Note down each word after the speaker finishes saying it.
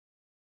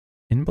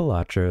In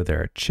Balatro,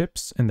 there are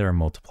chips and there are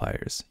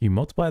multipliers. You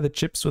multiply the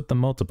chips with the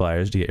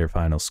multipliers to get your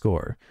final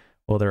score.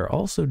 Well, there are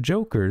also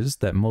jokers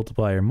that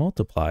multiply your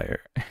multiplier,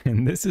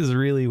 and this is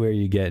really where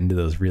you get into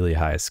those really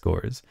high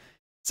scores.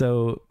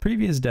 So,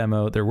 previous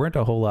demo, there weren't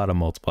a whole lot of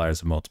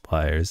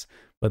multipliers,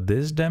 but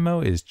this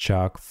demo is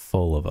chock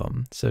full of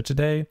them. So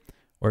today,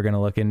 we're going to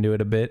look into it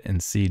a bit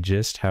and see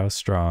just how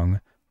strong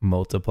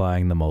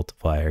multiplying the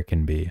multiplier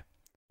can be.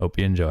 Hope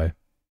you enjoy.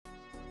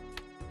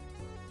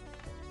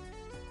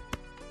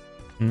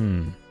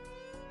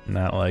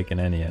 Not liking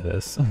any of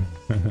this.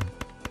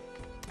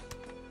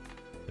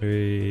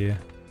 3,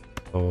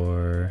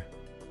 4,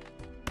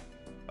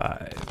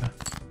 5.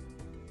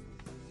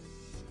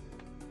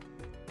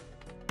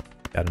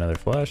 Got another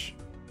flush.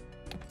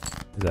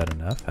 Is that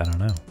enough? I don't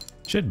know.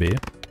 Should be.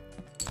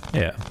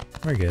 Yeah,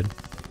 we're good.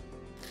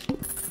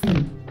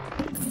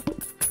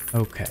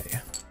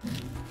 Okay.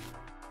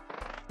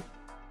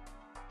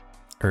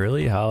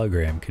 Early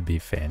hologram could be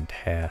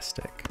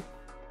fantastic.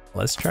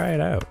 Let's try it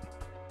out.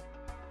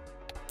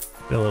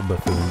 Get a little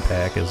buffoon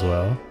pack as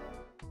well.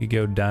 You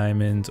go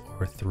diamonds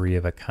or 3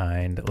 of a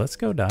kind. Let's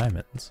go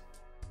diamonds.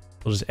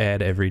 We'll just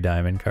add every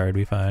diamond card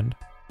we find.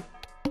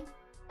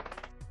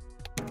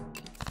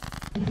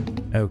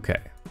 Okay.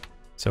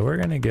 So we're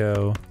gonna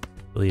go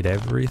delete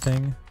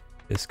everything.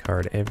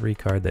 Discard every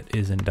card that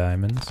isn't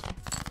diamonds.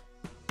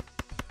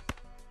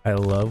 I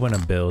love when a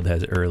build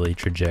has early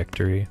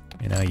trajectory.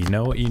 You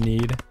know what you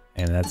need,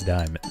 and that's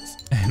diamonds.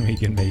 And we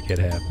can make it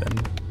happen.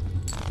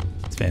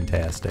 It's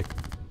fantastic.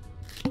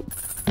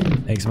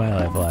 Makes my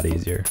life a lot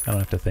easier. I don't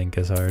have to think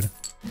as hard.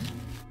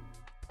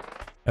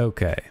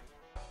 Okay.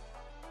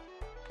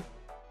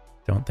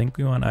 Don't think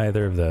we want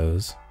either of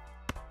those.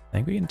 I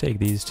think we can take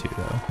these 2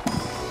 though.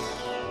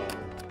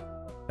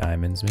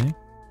 Diamonds me.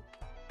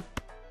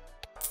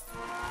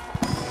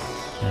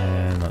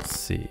 And let's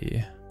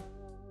see.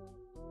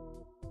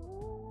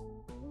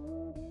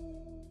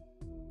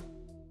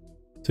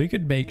 So we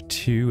could make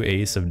 2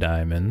 ace of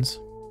diamonds.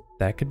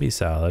 That could be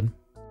solid.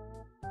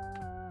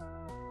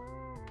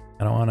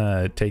 I don't want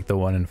to take the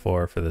 1 and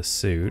 4 for the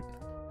suit.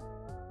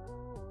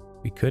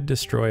 We could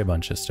destroy a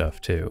bunch of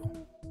stuff too.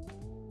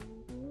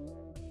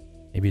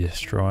 Maybe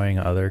destroying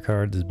other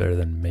cards is better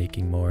than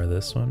making more of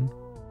this one.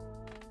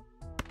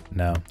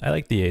 No, I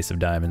like the ace of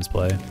diamonds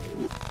play.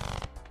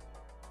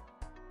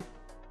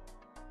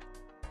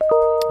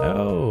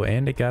 Oh,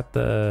 and it got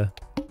the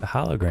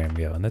hologram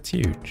going. That's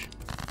huge.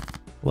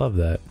 Love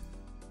that.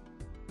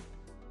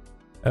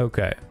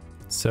 Okay,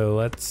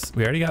 so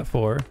we already got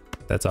 4.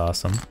 That's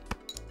awesome.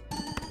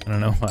 I don't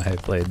know why I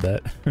played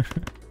that.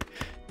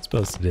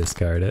 Supposed to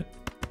discard it.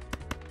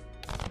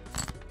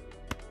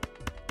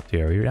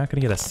 Dude, are we not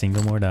gonna get a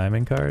single more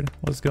diamond card?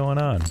 What's going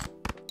on?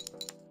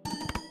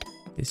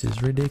 This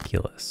is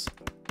ridiculous.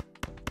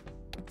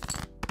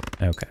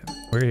 Okay,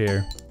 we're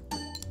here.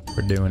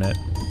 We're doing it.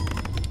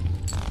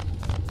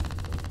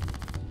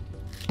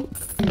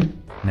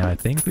 Now I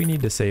think we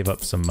need to save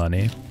up some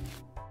money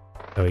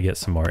so we get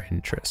some more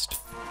interest.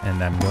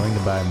 And I'm going to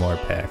buy more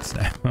packs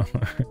now.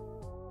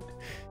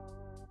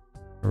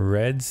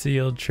 Red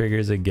seal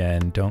triggers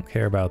again. Don't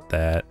care about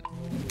that.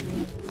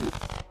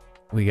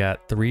 We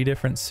got 3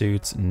 different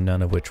suits,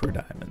 none of which were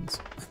diamonds.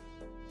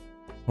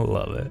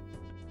 Love it.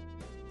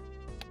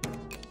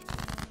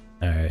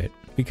 Alright.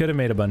 We could have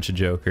made a bunch of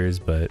jokers,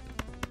 but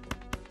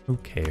who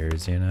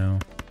cares, you know?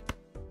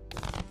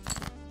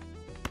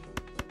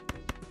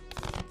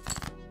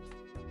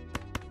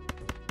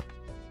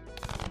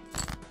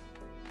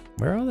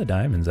 Where are all the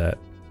diamonds at?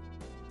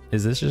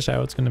 Is this just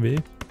how it's gonna be?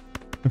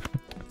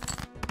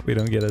 We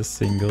don't get a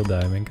single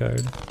diamond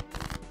card.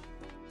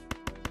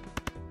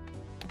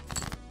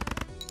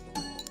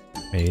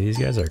 Maybe these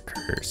guys are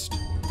cursed.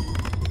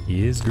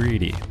 He is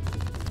greedy.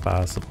 It's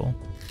possible.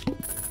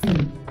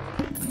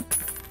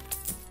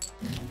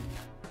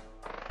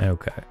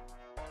 Okay.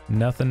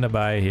 Nothing to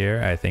buy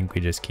here. I think we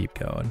just keep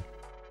going.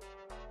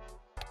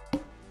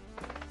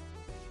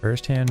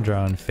 First hand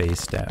drawn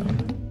face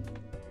down.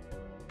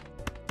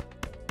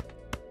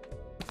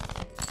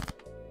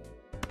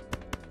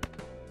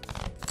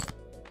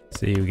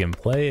 See, we can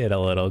play it a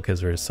little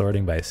because we're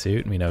sorting by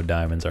suit and we know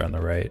diamonds are on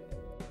the right.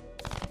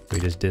 We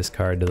just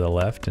discard to the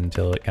left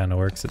until it kind of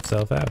works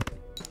itself out.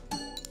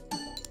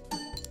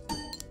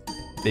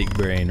 Big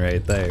brain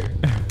right there.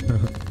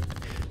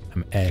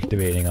 I'm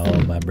activating all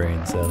of my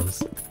brain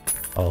cells.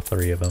 All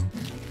 3 of them.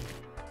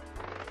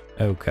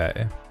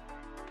 Okay.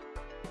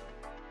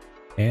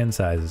 Hand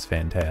size is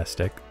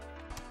fantastic.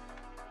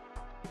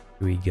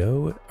 Do we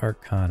go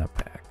Arcana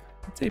pack?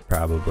 I'd say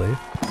probably.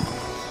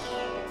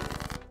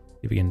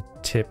 If we can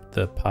tip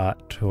the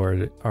pot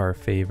toward our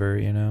favor,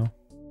 you know?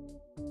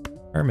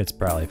 Hermit's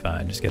probably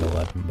fine, just get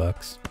 11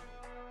 bucks.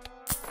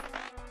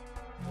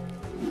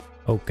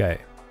 Okay.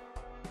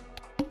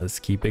 Let's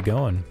keep it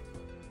going.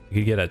 You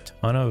could get a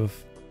ton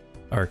of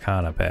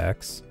Arcana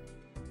packs.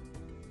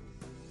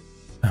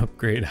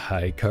 Upgrade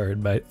high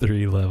card by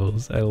 3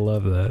 levels. I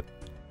love that.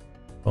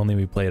 If only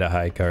we played a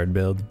high card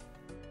build.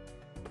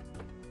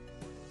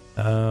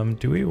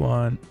 Do we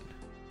want...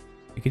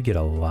 You could get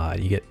a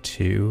lot. You get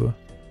 2.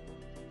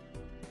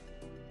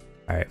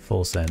 Alright,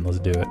 full send. Let's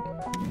do it.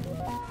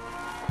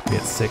 We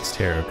get 6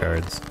 tarot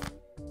cards.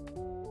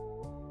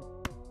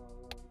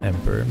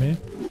 Emperor me.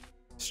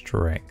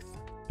 Strength.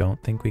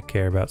 Don't think we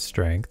care about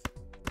strength.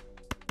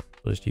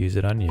 We'll just use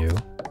it on you.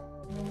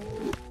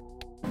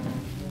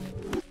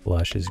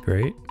 Flush is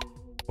great.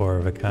 4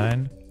 of a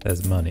kind.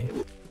 That's money.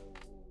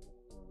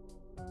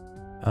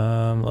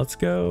 Let's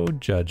go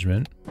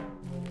judgment.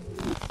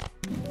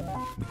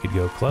 We could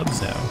go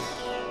clubs now.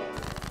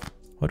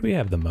 What do we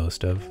have the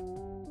most of?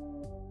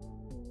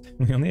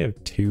 We only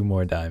have 2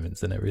 more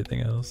diamonds than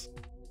everything else.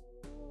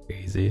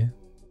 Crazy.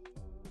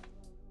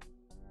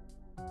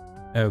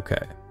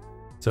 Okay.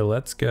 So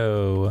let's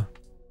go.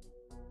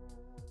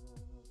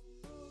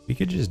 We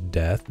could just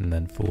death and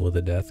then fool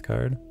the death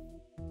card.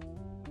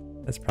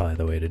 That's probably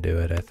the way to do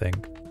it, I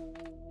think.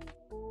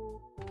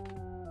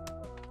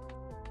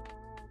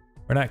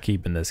 We're not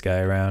keeping this guy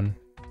around.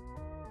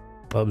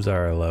 Clubs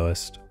are our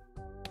lowest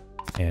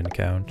hand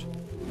count.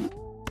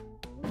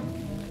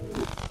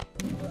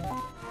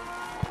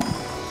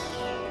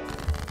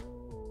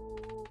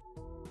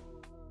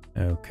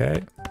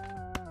 Okay.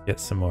 Get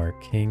some more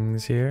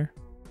kings here.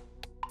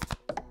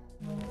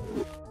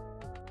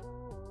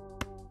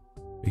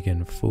 We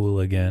can fool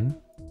again.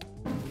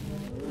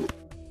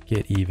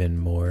 Get even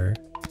more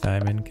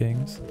diamond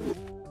kings.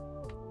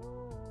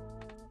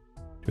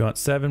 Do we want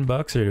 $7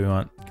 or do we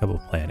want a couple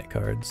planet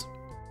cards?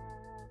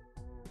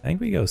 I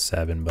think we go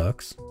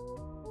 $7.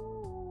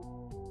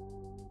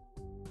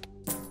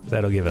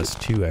 That'll give us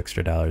 $2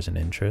 extra in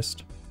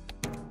interest.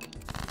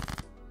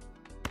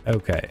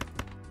 Okay.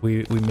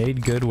 We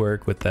made good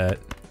work with that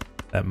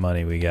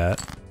money we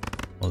got.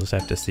 We'll just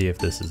have to see if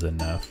this is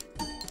enough.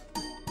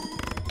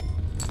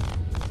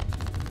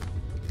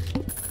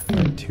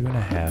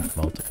 2.5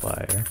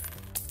 multiplier.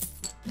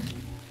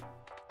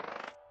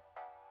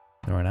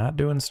 And we're not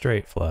doing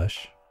straight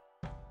flush.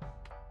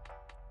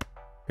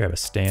 Grab a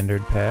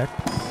standard pack.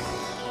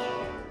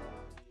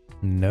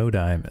 No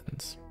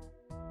diamonds.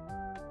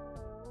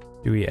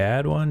 Do we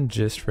add one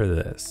just for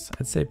this?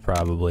 I'd say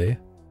probably.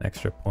 An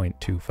extra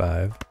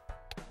 0.25.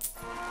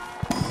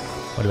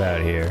 What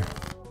about here?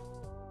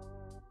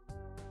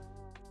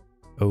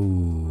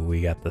 Oh,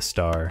 we got the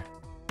star.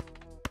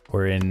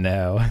 We're in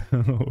now.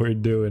 We're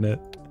doing it.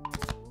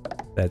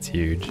 That's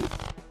huge.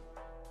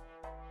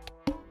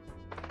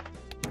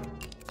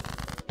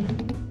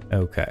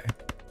 Okay.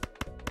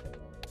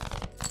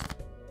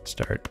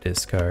 Start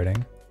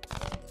discarding.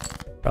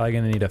 Probably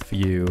gonna need a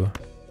few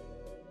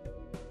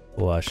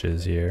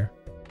flushes here.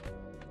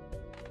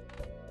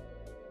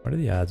 What are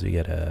the odds we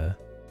get a...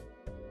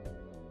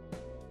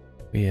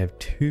 We have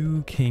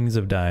 2 kings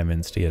of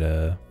diamonds to get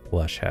a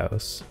flush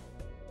house.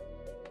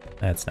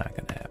 That's not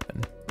gonna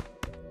happen.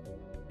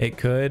 It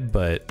could,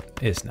 but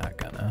it's not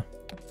gonna.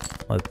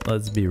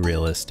 Let's be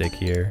realistic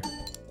here.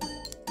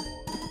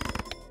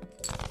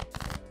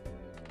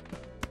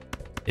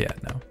 Yeah,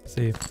 no.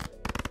 See?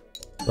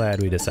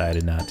 Glad we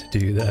decided not to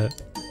do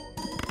that.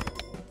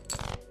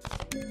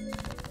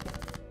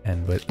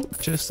 And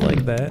with just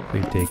like that,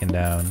 we've taken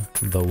down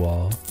the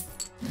wall.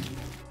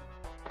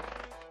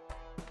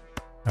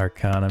 Our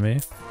economy.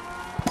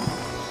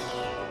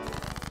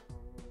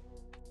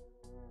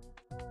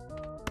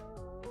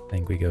 I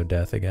think we go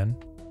death again.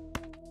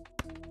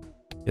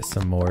 Get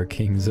some more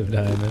kings of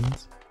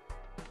diamonds.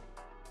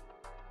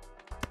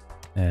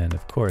 And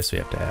of course we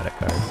have to add a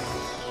card.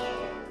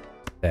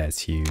 That's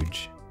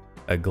huge.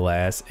 A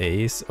glass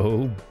ace?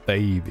 Oh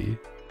baby.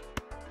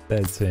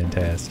 That's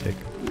fantastic.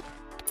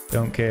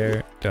 Don't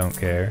care, don't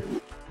care.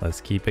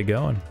 Let's keep it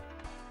going.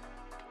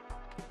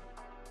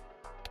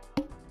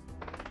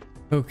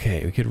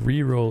 Okay, we could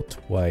re-roll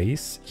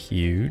twice.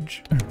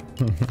 Huge.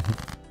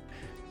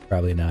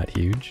 Probably not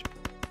huge.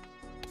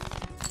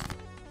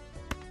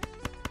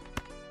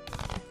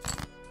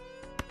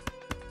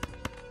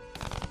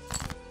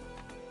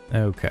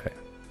 Okay.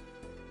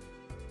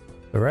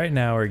 So right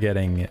now we're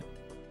getting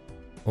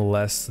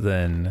less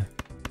than...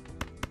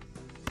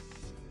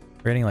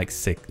 We're getting like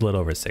a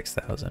little over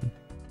 6,000.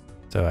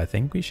 So I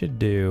think we should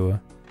do...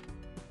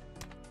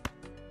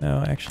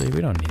 No, actually we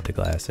don't need the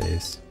glass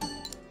ace.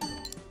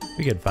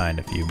 We could find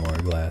a few more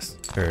glass,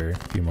 or a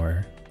few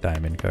more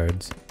diamond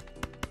cards.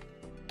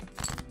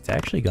 It's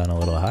actually gone a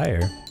little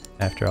higher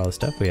after all the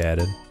stuff we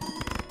added.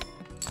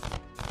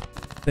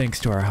 Thanks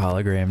to our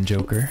hologram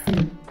joker.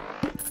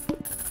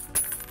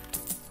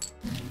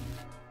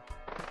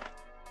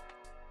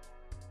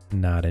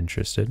 Not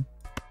interested.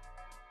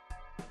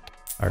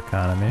 Our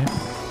economy.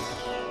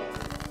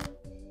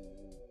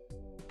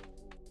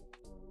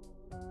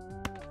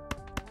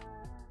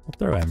 We'll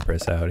throw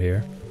Empress out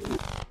here.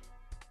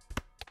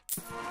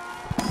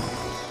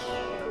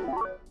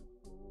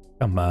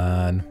 Come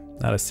on,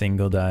 not a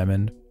single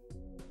diamond.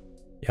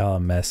 Y'all are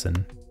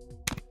messing.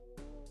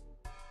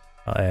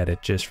 I'll add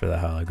it just for the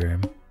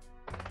hologram.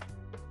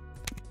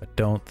 But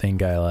don't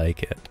think I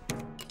like it.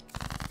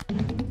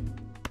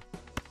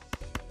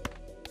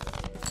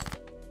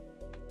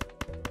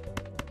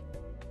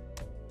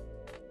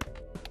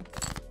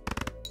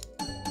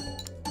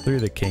 Threw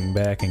the king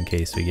back in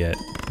case we get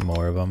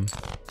more of them.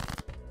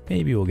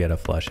 Maybe we'll get a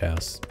flush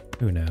house.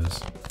 Who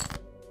knows?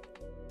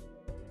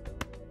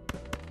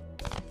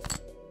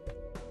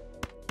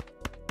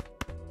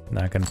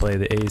 Not gonna play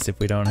the ace if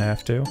we don't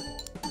have to.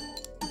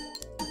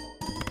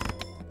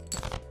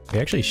 We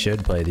actually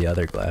should play the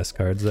other glass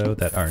cards though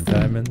that aren't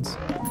diamonds.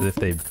 Because if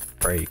they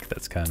break,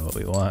 that's kind of what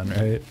we want,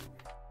 right?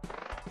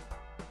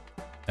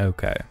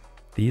 Okay.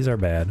 These are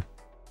bad.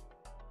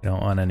 We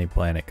don't want any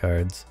planet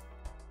cards.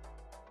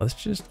 Let's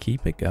just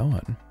keep it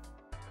going.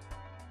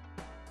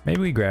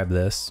 Maybe we grab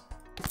this.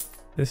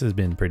 This has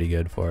been pretty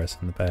good for us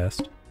in the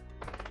past.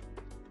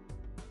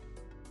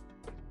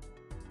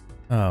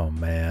 Oh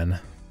man.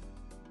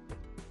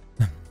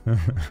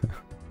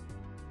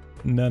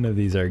 None of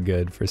these are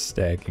good for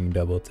stacking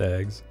double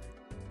tags.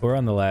 We're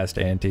on the last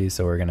ante,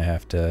 so we're gonna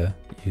have to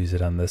use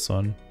it on this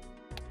one.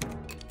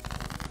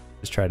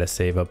 Just try to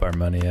save up our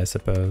money, I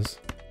suppose.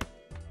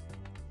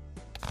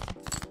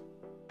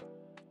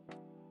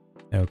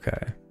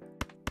 Okay.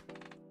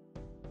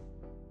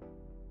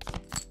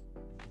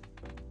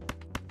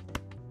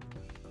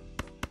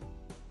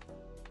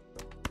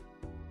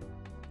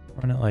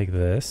 Run it like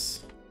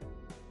this.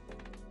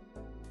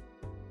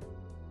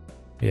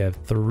 We have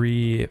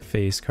 3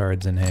 face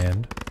cards in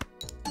hand.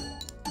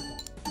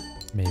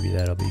 Maybe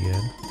that'll be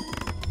good.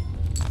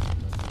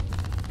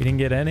 We didn't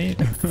get any?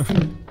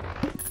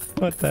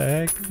 What the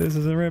heck? This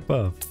is a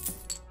ripoff.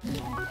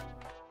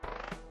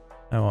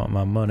 I want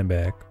my money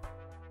back.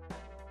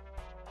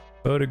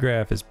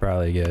 Photograph is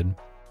probably good.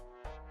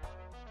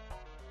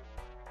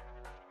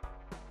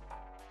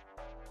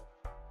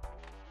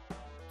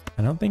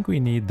 I don't think we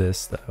need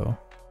this though.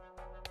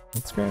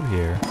 Let's grab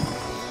here.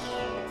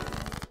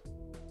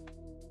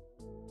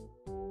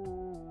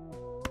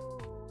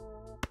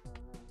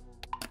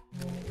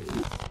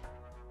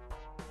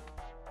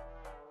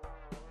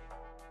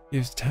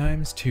 Gives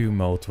 ×2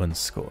 molt when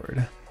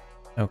scored.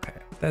 Okay,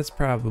 that's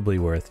probably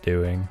worth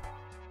doing.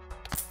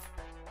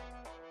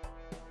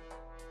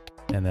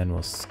 And then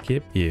we'll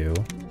skip you.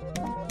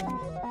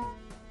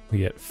 We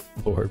get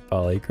 4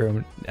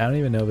 polychrome. I don't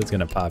even know if it's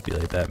gonna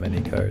populate that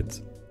many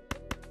cards.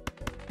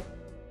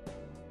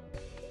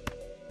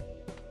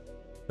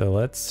 So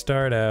let's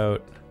start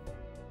out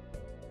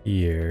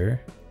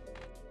here.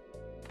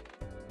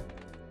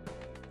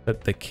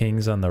 Put the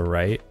kings on the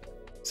right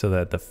so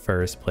that the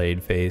first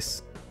played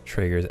face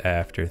triggers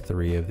after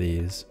 3 of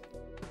these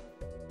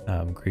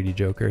greedy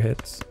joker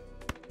hits.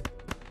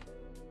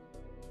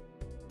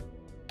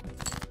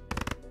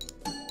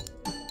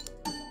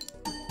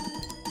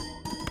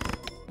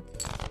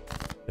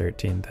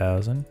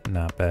 $13,000,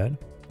 not bad.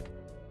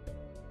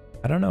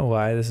 I don't know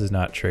why this is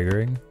not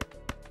triggering,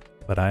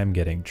 but I'm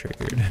getting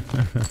triggered.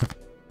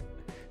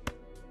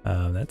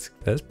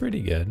 That's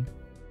pretty good.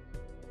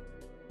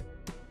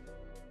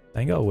 I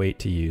think I'll wait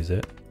to use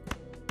it.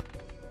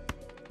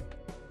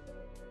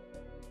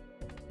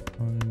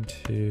 1,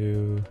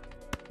 2.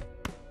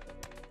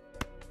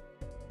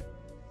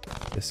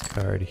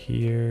 Discard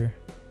here.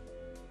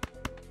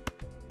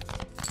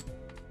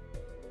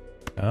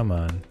 Come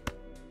on.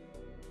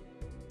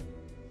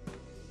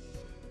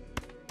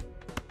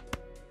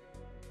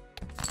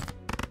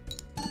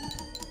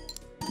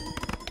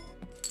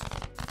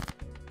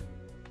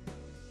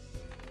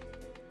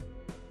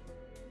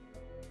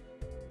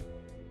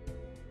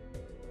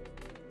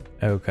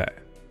 Okay.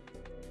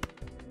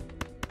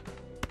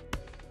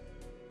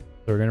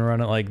 So we're gonna run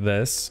it like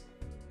this.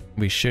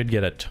 We should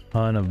get a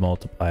ton of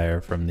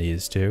multiplier from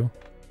these two.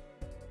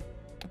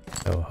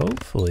 So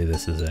hopefully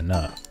this is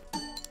enough.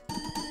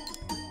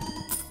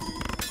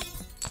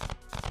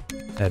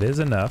 That is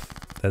enough.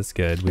 That's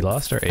good. We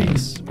lost our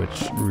ace,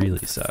 which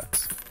really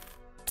sucks.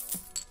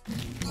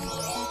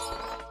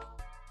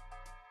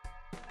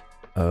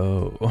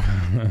 Oh.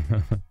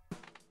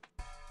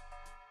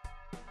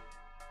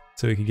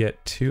 So we could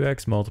get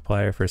 2x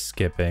multiplier for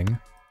skipping.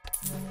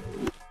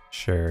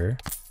 Sure.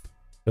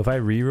 So if I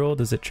reroll,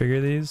 does it trigger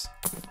these?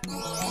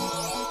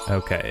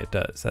 Okay, it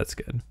does. That's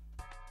good.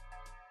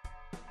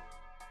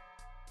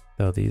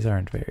 Though these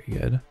aren't very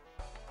good.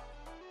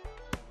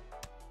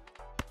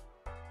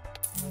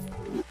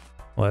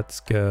 Let's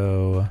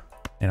go,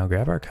 and I'll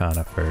grab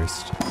Arcana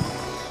first.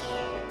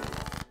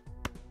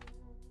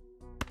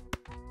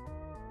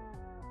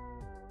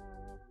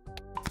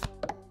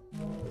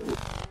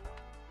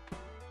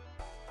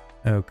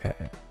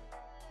 Okay.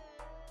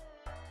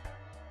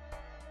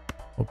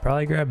 We'll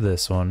probably grab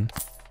this one.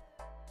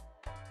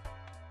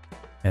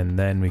 And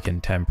then we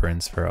can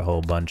temperance for a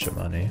whole bunch of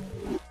money.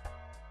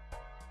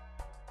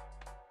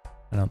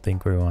 I don't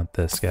think we want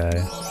this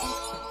guy.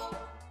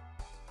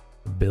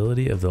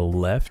 Ability of the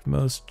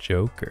leftmost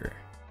joker.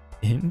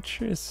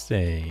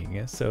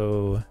 Interesting.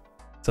 So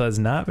it's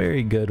not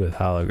very good with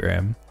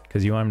hologram,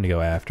 because you want him to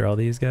go after all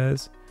these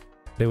guys.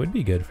 But it would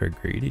be good for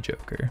greedy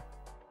joker.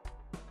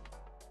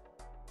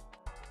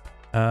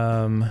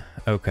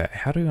 Okay,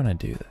 how do we want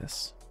to do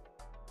this?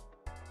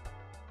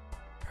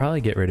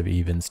 Probably get rid of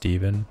even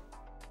Steven.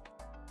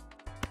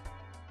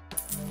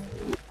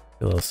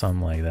 A little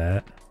something like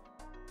that.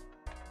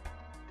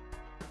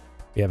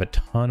 We have a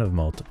ton of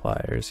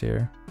multipliers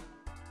here.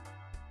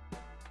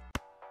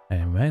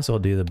 And we might as well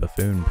do the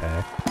buffoon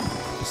pack.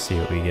 Just see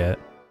what we get.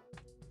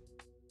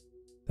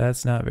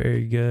 That's not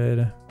very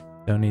good.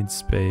 Don't need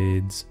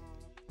spades.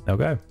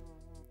 Okay.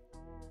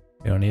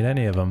 We don't need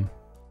any of them.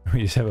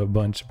 We just have a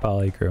bunch of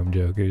polychrome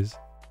jokers.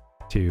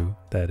 2,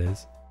 that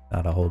is.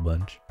 Not a whole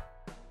bunch.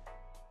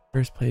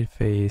 First played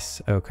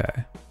face.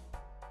 Okay.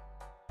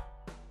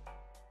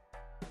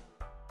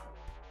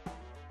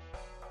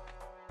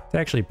 It's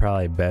actually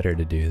probably better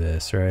to do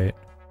this, right?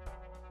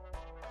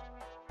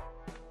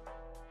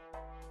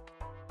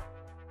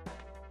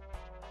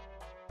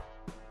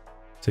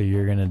 So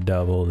you're gonna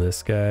double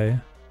this guy.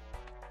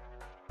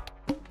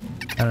 I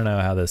don't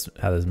know how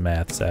this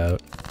maths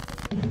out.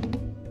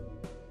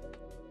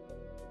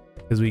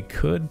 Because we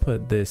could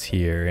put this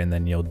here and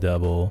then you'll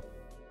double.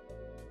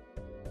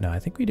 No, I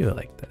think we do it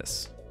like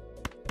this.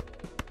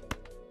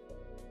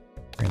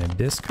 We're gonna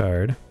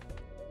discard.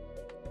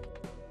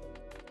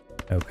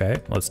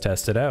 Okay, let's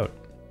test it out.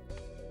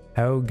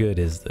 How good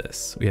is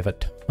this? We have a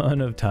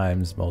ton of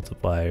times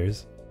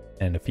multipliers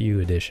and a few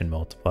addition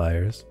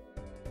multipliers.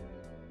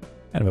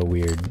 Kind of a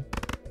weird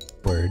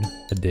word,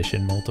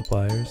 addition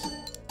multipliers.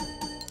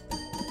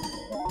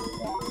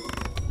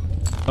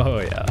 Oh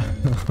yeah,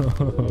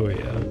 oh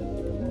yeah,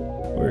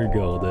 we're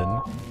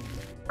golden.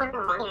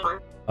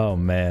 Oh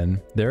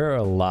man, there are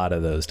a lot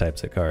of those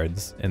types of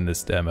cards in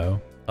this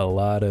demo. A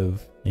lot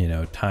of, you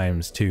know,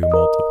 ×2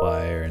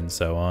 multiplier and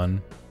so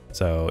on.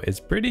 So it's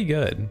pretty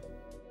good.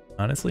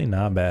 Honestly,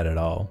 not bad at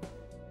all.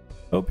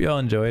 Hope you all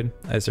enjoyed.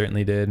 I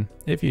certainly did.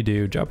 If you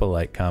do, drop a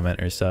like,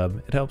 comment, or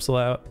sub. It helps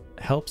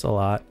a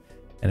lot,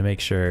 and to make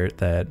sure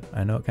that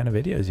I know what kind of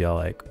videos y'all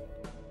like.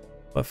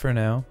 But for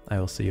now, I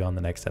will see you on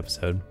the next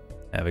episode.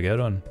 Have a good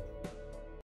one.